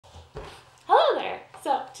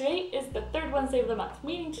So today is the third Wednesday of the month,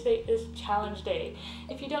 meaning today is challenge day.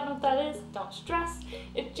 If you don't know what that is, don't stress.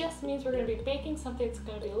 It just means we're going to be baking something that's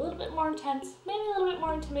going to be a little bit more intense, maybe a little bit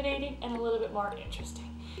more intimidating, and a little bit more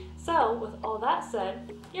interesting. So with all that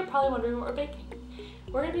said, you're probably wondering what we're baking.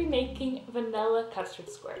 We're going to be making vanilla custard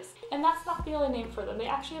squares. And that's not the only name for them. They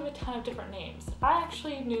actually have a ton of different names. I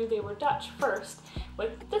actually knew they were Dutch first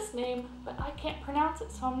with this name, but I can't pronounce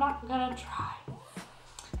it, so I'm not going to try.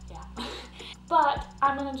 Yeah. But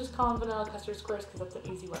I'm going to just call them vanilla custard squares because that's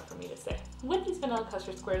an easy one for me to say. With these vanilla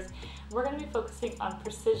custard squares, we're going to be focusing on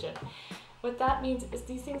precision. What that means is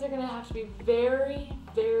these things are going to have to be very,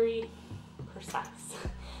 very precise.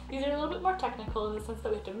 These are a little bit more technical in the sense that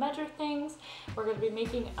we have to measure things. We're going to be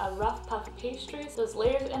making a rough puff pastry, so there's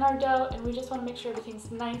layers in our dough, and we just want to make sure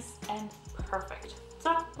everything's nice and perfect.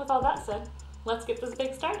 So with all that said, let's get this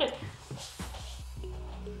bake started.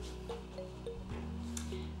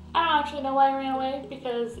 I don't actually know why I ran away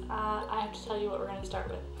because I have to tell you what we're going to start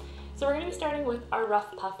with. So we're going to be starting with our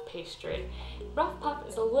rough puff pastry. Rough puff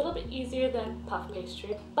is a little bit easier than puff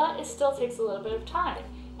pastry, but it still takes a little bit of time.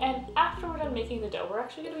 And after we're done making the dough, we're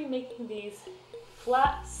actually going to be making these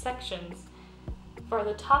flat sections for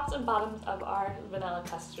the tops and bottoms of our vanilla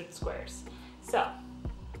custard squares. So,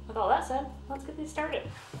 with all that said, let's get these started.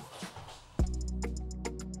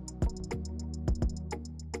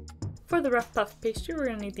 For the rough puff pastry, we're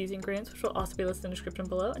going to need these ingredients, which will also be listed in the description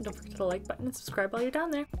below, and don't forget to like button and subscribe while you're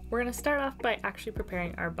down there. We're going to start off by actually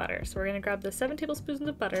preparing our butter. So we're going to grab the 7 tablespoons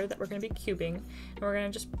of butter that we're going to be cubing, and we're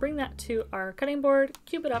going to just bring that to our cutting board,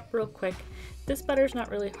 cube it up real quick. This butter is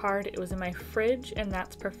not really hard. It was in my fridge, and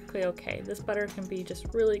that's perfectly okay. This butter can be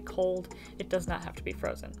just really cold. It does not have to be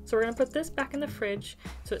frozen. So we're going to put this back in the fridge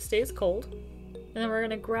so it stays cold. And then we're going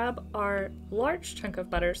to grab our large chunk of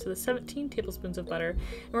butter, so the 17 tablespoons of butter,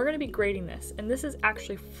 and we're going to be grating this. And this is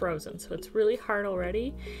actually frozen, so it's really hard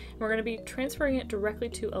already. And we're going to be transferring it directly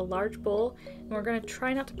to a large bowl, and we're going to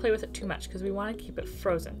try not to play with it too much because we want to keep it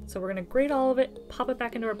frozen. So we're going to grate all of it, pop it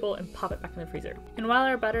back into our bowl, and pop it back in the freezer. And while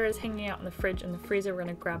our butter is hanging out in the fridge and the freezer, we're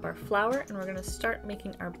going to grab our flour, and we're going to start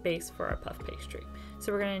making our base for our puff pastry.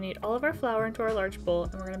 So we're going to need all of our flour into our large bowl,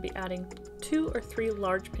 and we're going to be adding 2 or 3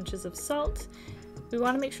 large pinches of salt. We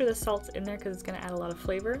want to make sure the salt's in there because it's going to add a lot of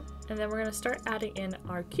flavor. And then we're going to start adding in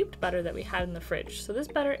our cubed butter that we had in the fridge. So this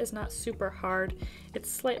butter is not super hard. It's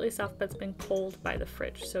slightly soft, but it's been cold by the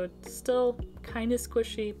fridge. So it's still kind of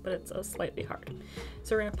squishy, but it's slightly hard.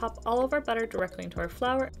 So we're going to pop all of our butter directly into our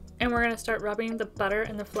flour. And we're going to start rubbing the butter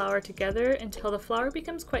and the flour together until the flour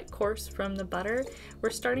becomes quite coarse from the butter.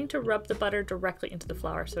 We're starting to rub the butter directly into the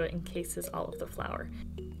flour so it encases all of the flour.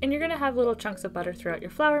 And you're going to have little chunks of butter throughout your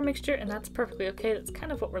flour mixture, and that's perfectly okay. That's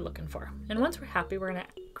kind of what we're looking for. And once we're happy, we're going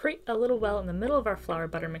to create a little well in the middle of our flour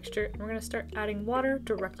butter mixture, and we're going to start adding water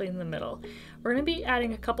directly in the middle. We're going to be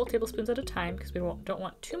adding a couple tablespoons at a time because we don't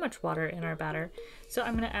want too much water in our batter. So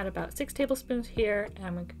I'm going to add about 6 tablespoons here, and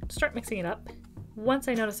I'm going to start mixing it up. Once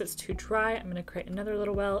I notice it's too dry, I'm going to create another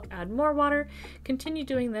little well, add more water, continue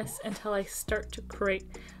doing this until I start to create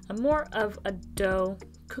more of a dough,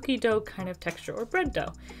 cookie dough kind of texture, or bread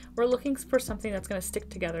dough. We're looking for something that's going to stick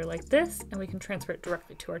together like this, and we can transfer it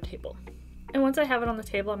directly to our table. And once I have it on the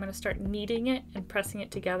table, I'm going to start kneading it and pressing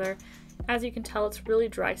it together. As you can tell, it's really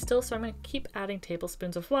dry still, so I'm going to keep adding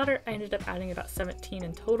tablespoons of water. I ended up adding about 17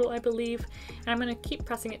 in total, I believe. And I'm going to keep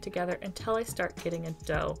pressing it together until I start getting a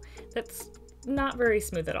dough that's not very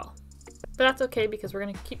smooth at all. But that's okay because we're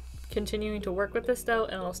going to keep continuing to work with this dough,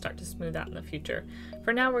 and it'll start to smooth out in the future.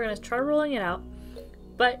 For now, we're going to try rolling it out.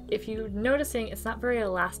 But if you're noticing, it's not very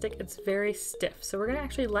elastic, it's very stiff. So we're going to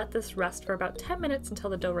actually let this rest for about 10 minutes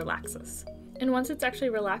until the dough relaxes. And once it's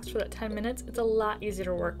actually relaxed for that 10 minutes, it's a lot easier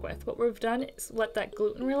to work with. What we've done is let that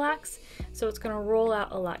gluten relax, so it's going to roll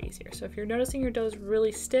out a lot easier. So if you're noticing your dough is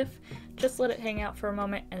really stiff, just let it hang out for a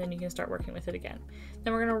moment, and then you can start working with it again.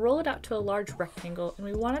 Then we're going to roll it out to a large rectangle, and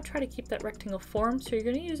we want to try to keep that rectangle form, so you're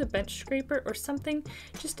going to use a bench scraper or something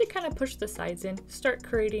just to kind of push the sides in, start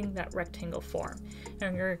creating that rectangle form.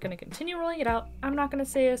 And we're going to continue rolling it out. I'm not going to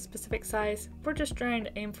say a specific size, we're just trying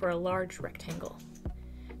to aim for a large rectangle.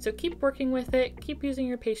 So keep working with it, keep using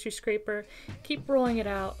your pastry scraper, keep rolling it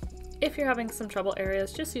out. If you're having some trouble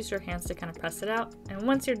areas, just use your hands to kind of press it out. And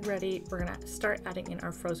once you're ready, we're gonna start adding in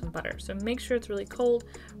our frozen butter. So make sure it's really cold.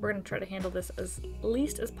 We're gonna try to handle this as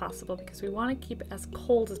least as possible because we wanna keep it as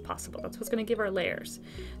cold as possible. That's what's gonna give our layers.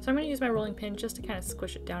 So I'm gonna use my rolling pin just to kind of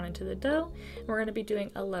squish it down into the dough. And we're gonna be doing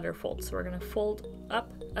a letter fold. So we're gonna fold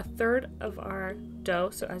up 1/3 of our dough.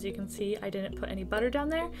 So as you can see, I didn't put any butter down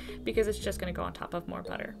there because it's just gonna go on top of more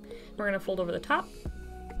butter. We're gonna fold over the top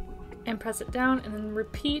and press it down, and then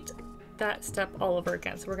repeat that step all over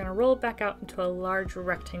again. So we're going to roll it back out into a large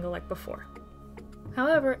rectangle like before.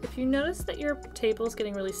 However, if you notice that your table is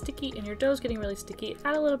getting really sticky and your dough is getting really sticky,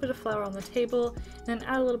 add a little bit of flour on the table and then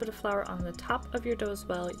add a little bit of flour on the top of your dough as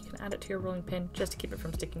well. You can add it to your rolling pin just to keep it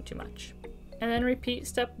from sticking too much. And then repeat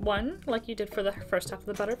step 1 like you did for the first half of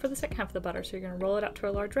the butter for the second half of the butter. So you're going to roll it out to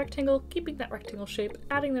a large rectangle, keeping that rectangle shape,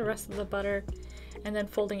 adding the rest of the butter, and then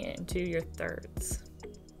folding it into your thirds.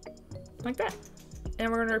 Like that. And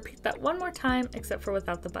we're going to repeat that one more time except for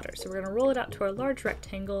without the butter. So we're going to roll it out to our large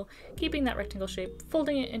rectangle, keeping that rectangle shape,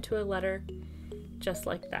 folding it into a letter, just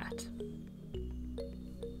like that.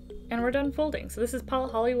 And we're done folding. So this is Paul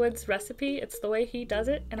Hollywood's recipe. It's the way he does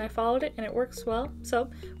it, and I followed it and it works well. So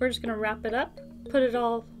we're just going to wrap it up, put it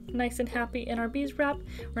all nice and happy in our bees wrap.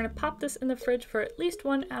 We're going to pop this in the fridge for at least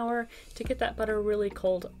 1 hour to get that butter really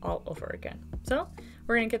cold all over again. So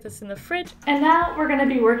we're going to get this in the fridge. And now we're going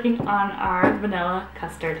to be working on our vanilla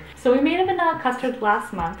custard. So we made a vanilla custard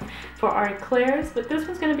last month for our eclairs, but this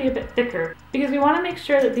one's going to be a bit thicker because we want to make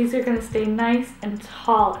sure that these are going to stay nice and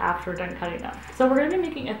tall after we're done cutting them. So we're going to be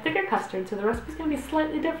making a thicker custard, so the recipe's going to be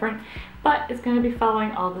slightly different, but it's going to be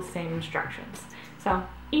following all the same instructions. So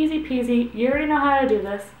easy peasy, you already know how to do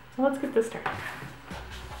this, so let's get this started.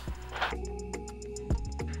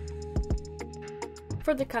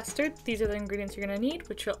 For the custard, these are the ingredients you're going to need,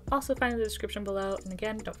 which you'll also find in the description below, and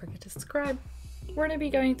again, don't forget to subscribe. We're going to be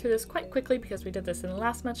going through this quite quickly because we did this in the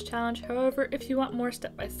last month's challenge. However, if you want more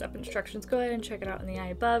step-by-step instructions, go ahead and check it out in the eye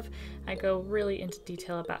above. I go really into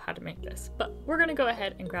detail about how to make this. But we're going to go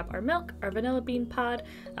ahead and grab our milk, our vanilla bean pod,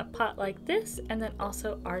 a pot like this, and then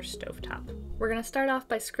also our stovetop. We're going to start off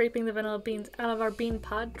by scraping the vanilla beans out of our bean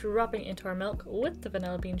pod, dropping into our milk with the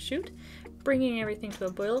vanilla bean shoot, bringing everything to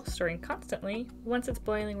a boil, stirring constantly. Once it's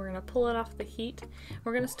boiling, we're going to pull it off the heat.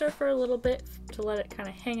 We're going to stir for a little bit to let it kind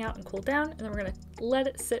of hang out and cool down, and then we're going to let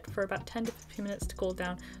it sit for about 10 to 15 minutes to cool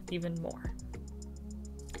down even more.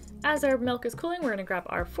 As our milk is cooling, we're going to grab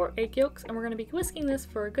our 4 egg yolks and we're going to be whisking this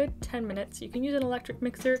for a good 10 minutes. You can use an electric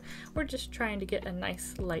mixer. We're just trying to get a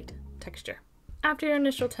nice light texture. After your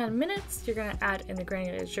initial 10 minutes, you're going to add in the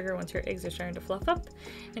granulated sugar once your eggs are starting to fluff up,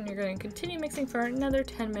 and you're going to continue mixing for another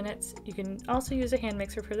 10 minutes. You can also use a hand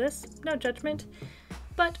mixer for this, no judgment,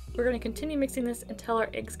 but we're going to continue mixing this until our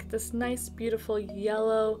eggs get this nice, beautiful,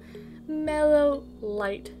 yellow, mellow,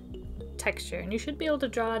 light texture, and you should be able to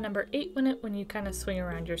draw a number 8 when you kind of swing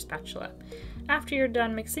around your spatula. After you're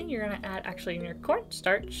done mixing, you're going to add actually in your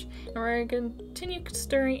cornstarch, and we're going to continue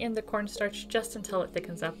stirring in the cornstarch just until it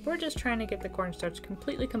thickens up. We're just trying to get the cornstarch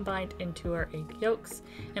completely combined into our egg yolks,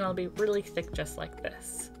 and it'll be really thick just like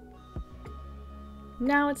this.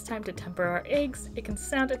 Now it's time to temper our eggs. It can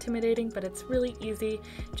sound intimidating, but it's really easy.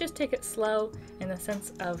 Just take it slow in the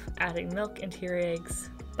sense of adding milk into your eggs.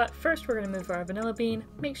 But first we're going to move our vanilla bean.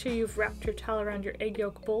 Make sure you've wrapped your towel around your egg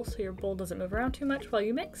yolk bowl so your bowl doesn't move around too much while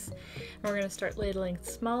you mix. And we're going to start ladling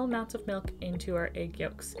small amounts of milk into our egg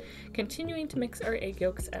yolks, continuing to mix our egg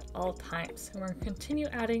yolks at all times. And we're going to continue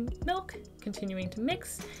adding milk, continuing to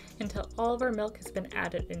mix until all of our milk has been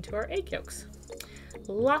added into our egg yolks.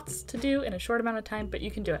 Lots to do in a short amount of time, but you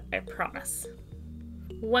can do it, I promise.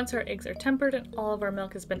 Once our eggs are tempered and all of our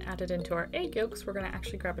milk has been added into our egg yolks, we're going to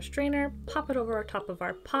actually grab a strainer, pop it over our top of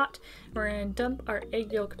our pot. We're going to dump our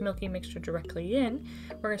egg yolk milky mixture directly in.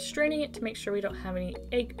 We're straining it to make sure we don't have any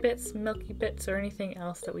egg bits, milky bits, or anything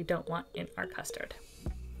else that we don't want in our custard.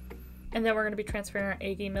 And then we're going to be transferring our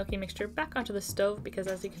eggy milky mixture back onto the stove because,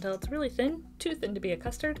 as you can tell, it's really thin, too thin to be a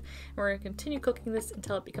custard. And we're going to continue cooking this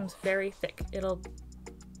until it becomes very thick. It'll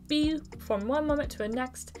be from one moment to the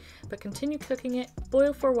next, but continue cooking it,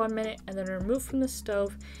 boil for 1 minute, and then remove from the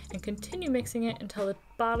stove and continue mixing it until the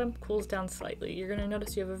bottom cools down slightly. You're going to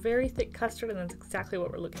notice you have a very thick custard, and that's exactly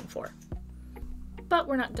what we're looking for. But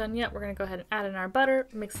we're not done yet. We're going to go ahead and add in our butter,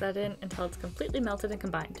 mix that in until it's completely melted and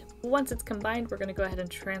combined. Once it's combined, we're going to go ahead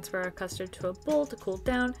and transfer our custard to a bowl to cool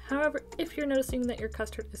down. However, if you're noticing that your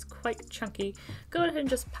custard is quite chunky, go ahead and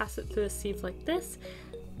just pass it through a sieve like this.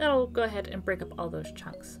 That'll go ahead and break up all those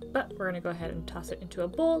chunks. But we're going to go ahead and toss it into a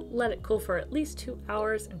bowl, let it cool for at least 2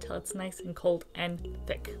 hours until it's nice and cold and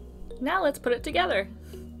thick. Now let's put it together.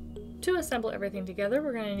 To assemble everything together,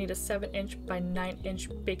 we're going to need a 7" by 9"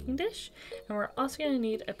 baking dish, and we're also going to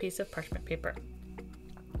need a piece of parchment paper.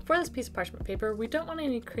 For this piece of parchment paper, we don't want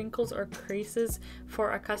any crinkles or creases for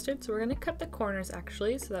our custard, so we're going to cut the corners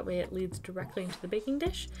actually, so that way it leads directly into the baking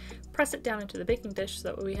dish. Press it down into the baking dish so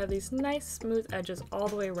that way we have these nice smooth edges all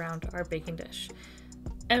the way around our baking dish.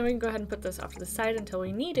 And we can go ahead and put this off to the side until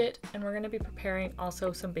we need it, and we're going to be preparing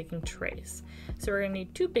also some baking trays. So we're going to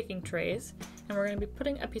need 2 baking trays, and we're going to be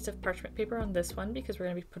putting a piece of parchment paper on this one because we're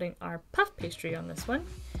going to be putting our puff pastry on this one.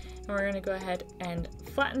 and we're going to go ahead and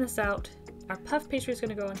flatten this out. Our puff pastry is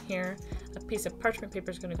going to go in here, a piece of parchment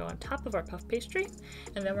paper is going to go on top of our puff pastry,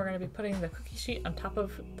 and then we're going to be putting the cookie sheet on top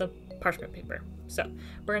of the parchment paper. So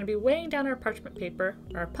we're going to be weighing down our parchment paper,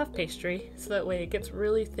 our puff pastry, so that way it gets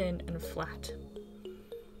really thin and flat.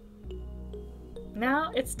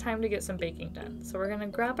 Now it's time to get some baking done. So we're going to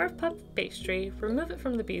grab our puff pastry, remove it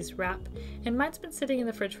from the bees wrap, and mine's been sitting in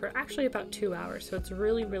the fridge for actually about 2 hours, so it's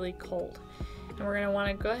really, really cold. And we're going to want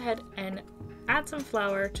to go ahead and add some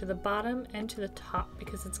flour to the bottom and to the top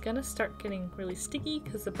because it's going to start getting really sticky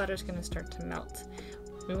because the butter's going to start to melt.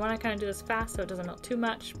 We want to kind of do this fast so it doesn't melt too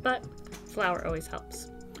much, but flour always helps.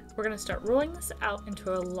 We're going to start rolling this out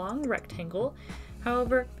into a long rectangle.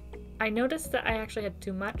 However, I noticed that I actually had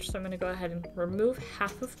too much, so I'm going to go ahead and remove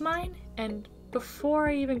half of mine. And before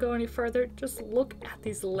I even go any further, just look at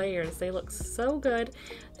these layers. They look so good.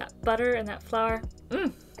 That butter and that flour.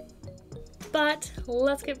 But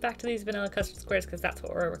let's get back to these vanilla custard squares because that's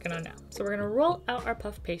what we're working on now. So we're going to roll out our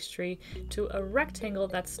puff pastry to a rectangle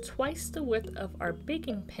that's twice the width of our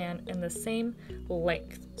baking pan and the same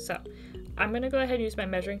length. So I'm going to go ahead and use my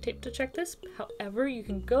measuring tape to check this. However, you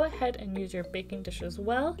can go ahead and use your baking dish as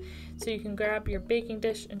well. So you can grab your baking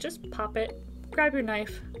dish and just pop it, grab your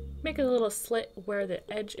knife, make a little slit where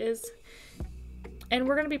the edge is. And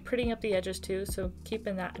we're going to be prettying up the edges too, so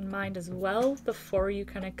keeping that in mind as well before you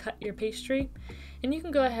kind of cut your pastry. And you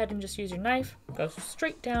can go ahead and just use your knife, go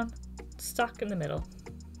straight down, stock in the middle.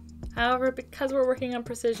 However, because we're working on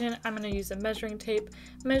precision, I'm going to use a measuring tape,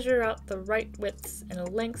 measure out the right widths and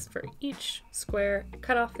lengths for each square,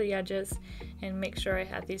 cut off the edges, and make sure I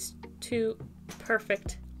have these 2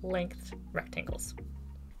 perfect length rectangles.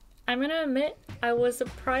 I'm going to admit I was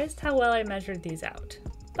surprised how well I measured these out,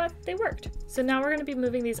 but they worked. So now we're going to be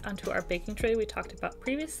moving these onto our baking tray we talked about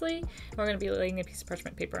previously. We're going to be laying a piece of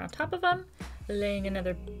parchment paper on top of them, laying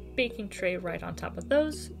another baking tray right on top of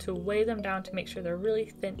those to weigh them down to make sure they're really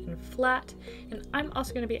thin and flat. And I'm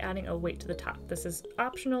also going to be adding a weight to the top. This is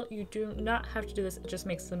optional. You do not have to do this. It just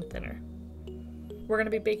makes them thinner. We're going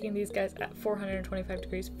to be baking these guys at 425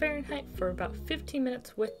 degrees Fahrenheit for about 15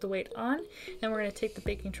 minutes with the weight on, and we're going to take the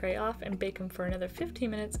baking tray off and bake them for another 15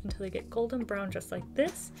 minutes until they get golden brown just like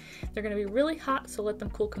this. They're going to be really hot, so let them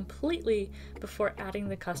cool completely before adding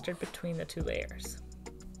the custard between the 2 layers.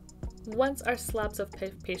 Once our slabs of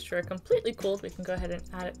pastry are completely cooled, we can go ahead and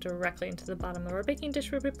add it directly into the bottom of our baking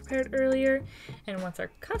dish we prepared earlier. And once our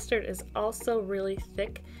custard is also really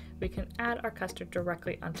thick, we can add our custard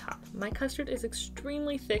directly on top. My custard is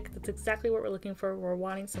extremely thick. That's exactly what we're looking for. We're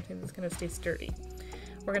wanting something that's going to stay sturdy.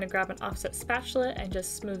 We're going to grab an offset spatula and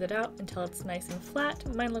just smooth it out until it's nice and flat.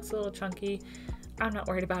 Mine looks a little chunky. I'm not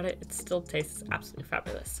worried about it. It still tastes absolutely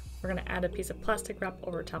fabulous. We're going to add a piece of plastic wrap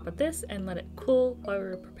over top of this and let it cool while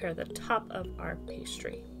we prepare the top of our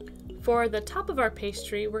pastry. For the top of our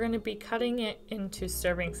pastry, we're going to be cutting it into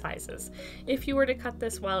serving sizes. If you were to cut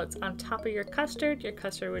this while it's on top of your custard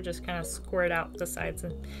would just kind of squirt out the sides,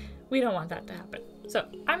 and we don't want that to happen. So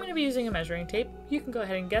I'm going to be using a measuring tape. You can go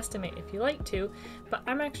ahead and guesstimate if you like to, but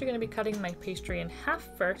I'm actually going to be cutting my pastry in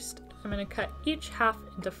half first. I'm going to cut each half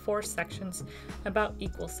into 4 sections about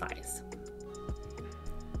equal size.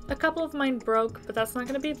 A couple of mine broke, but that's not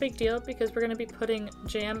going to be a big deal because we're going to be putting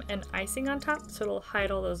jam and icing on top, so it'll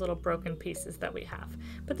hide all those little broken pieces that we have.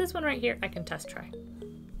 But this one right here, I can test try.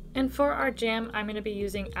 And for our jam, I'm going to be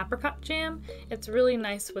using apricot jam. It's really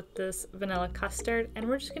nice with this vanilla custard, and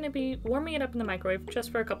we're just going to be warming it up in the microwave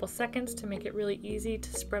just for a couple seconds to make it really easy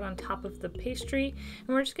to spread on top of the pastry. And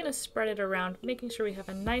we're just going to spread it around, making sure we have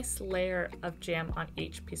a nice layer of jam on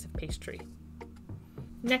each piece of pastry.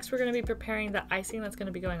 Next, we're going to be preparing the icing that's going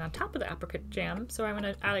to be going on top of the apricot jam. So I'm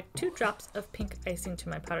going to add like 2 drops of pink icing to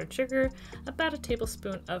my powdered sugar, about a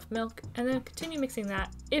tablespoon of milk, and then continue mixing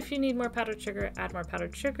that. If you need more powdered sugar, add more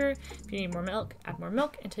powdered sugar. If you need more milk, add more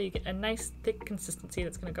milk until you get a nice thick consistency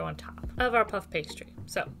that's going to go on top of our puff pastry.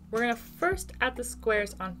 So we're going to first add the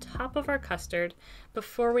squares on top of our custard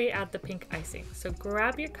before we add the pink icing. So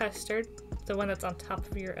grab your custard, the one that's on top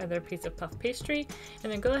of your other piece of puff pastry,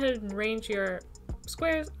 and then go ahead and arrange your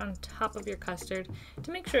squares on top of your custard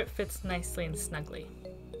to make sure it fits nicely and snugly.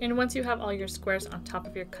 And once you have all your squares on top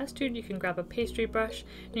of your custard, you can grab a pastry brush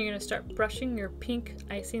and you're going to start brushing your pink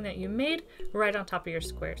icing that you made right on top of your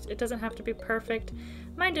squares. It doesn't have to be perfect.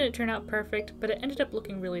 Mine didn't turn out perfect, but it ended up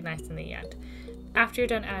looking really nice in the end. After you're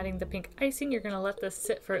done adding the pink icing, you're going to let this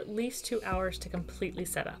sit for at least 2 hours to completely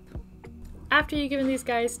set up. After you've given these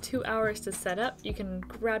guys 2 hours to set up, you can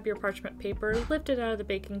grab your parchment paper, lift it out of the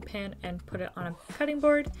baking pan and put it on a cutting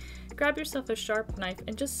board. Grab yourself a sharp knife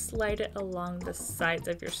and just slide it along the sides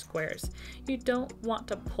of your squares. You don't want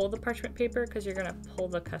to pull the parchment paper because you're going to pull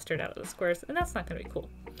the custard out of the squares, and that's not going to be cool.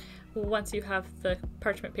 Once you have the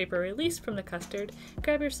parchment paper released from the custard,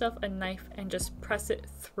 grab yourself a knife and just press it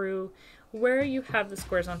through where you have the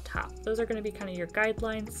squares on top. Those are going to be kind of your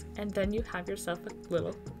guidelines, and then you have yourself a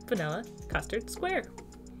little vanilla custard square.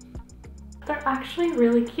 They're actually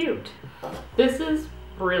really cute. This is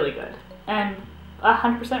really good, and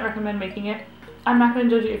 100% recommend making it. I'm not going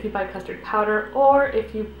to judge you if you buy custard powder or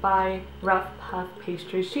if you buy rough puff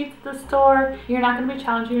pastry sheets at the store. You're not going to be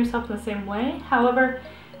challenging yourself in the same way. However,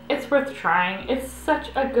 it's worth trying. It's such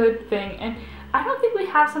a good thing, and I don't think we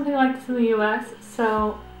have something like this in the US,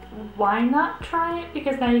 so why not try it?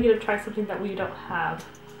 Because now you get to try something that we don't have.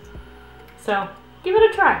 So give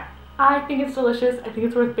it a try. I think it's delicious. I think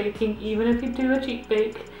it's worth baking, even if you do a cheap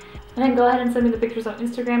bake. And then go ahead and send me the pictures on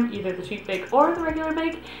Instagram, either the cheap bake or the regular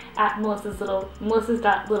bake, at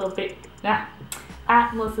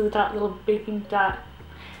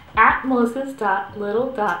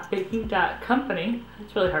melissas.little.company.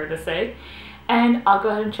 It's really hard to say. And I'll go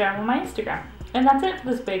ahead and share them on my Instagram. And that's it for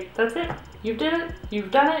this bake. That's it. You did it. You've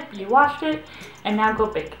done it. You watched it. And now go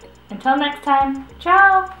bake. Until next time.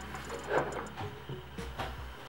 Ciao!